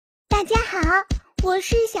家好，我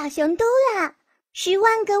是小熊嘟拉，10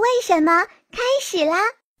万个为什么开始啦！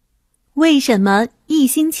为什么一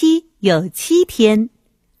星期有7天？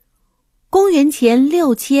公元前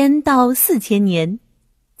6000到4000年，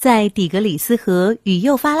在底格里斯河与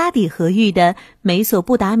幼发拉底河域的美索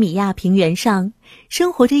不达米亚平原上，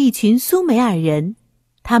生活着一群苏美尔人。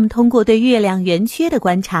他们通过对月亮圆缺的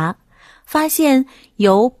观察，发现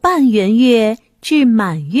由半圆月至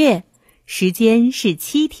满月，时间是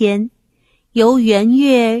7天；由圆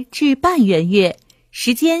月至半圆月，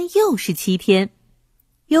时间又是7天；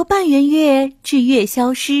由半圆月至月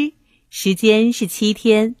消失，时间是7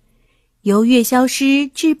天；由月消失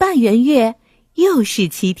至半圆月，又是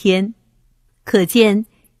7天。可见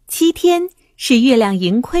7天是月亮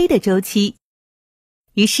盈亏的周期。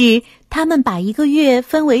于是他们把一个月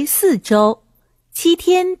分为4周，7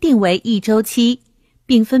天定为一周期，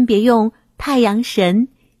并分别用太阳神、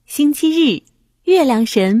星期日、月亮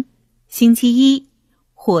神、星期一、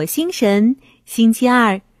火星神、星期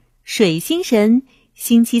二、水星神、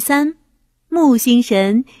星期三、木星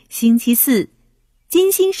神、星期四、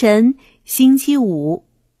金星神、星期五、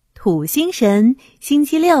土星神、星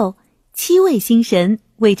期六、7位星神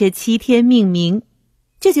为这7天命名。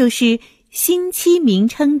这就是星期名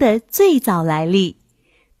称的最早来历。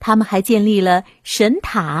他们还建立了神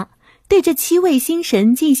塔，对这7位星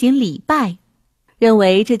神进行礼拜，认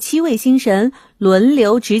为这7位星神轮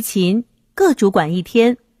流执勤，各主管一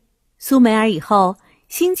天。苏美尔以后，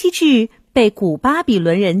星期制被古巴比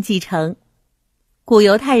伦人继承。古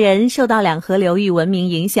犹太人受到两河流域文明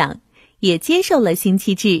影响，也接受了星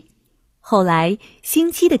期制。后来星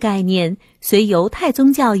期的概念随犹太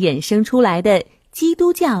宗教衍生出来的基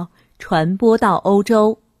督教传播到欧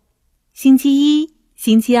洲。星期一、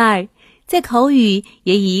星期二在口语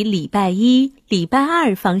也以礼拜一、礼拜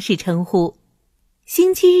二方式称呼，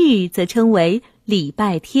星期日则称为礼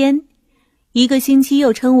拜天，一个星期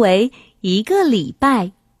又称为一个礼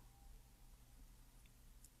拜。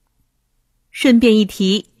顺便一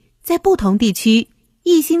提，在不同地区，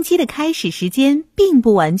一星期的开始时间并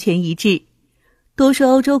不完全一致，多数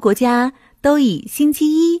欧洲国家都以星期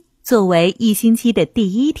一作为一星期的第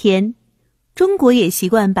1天，中国也习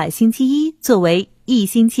惯把星期一作为一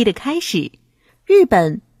星期的开始，日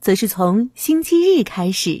本则是从星期日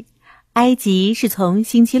开始，埃及是从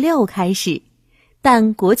星期六开始，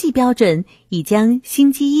但国际标准已将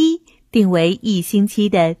星期一定为一星期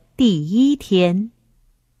的第1天。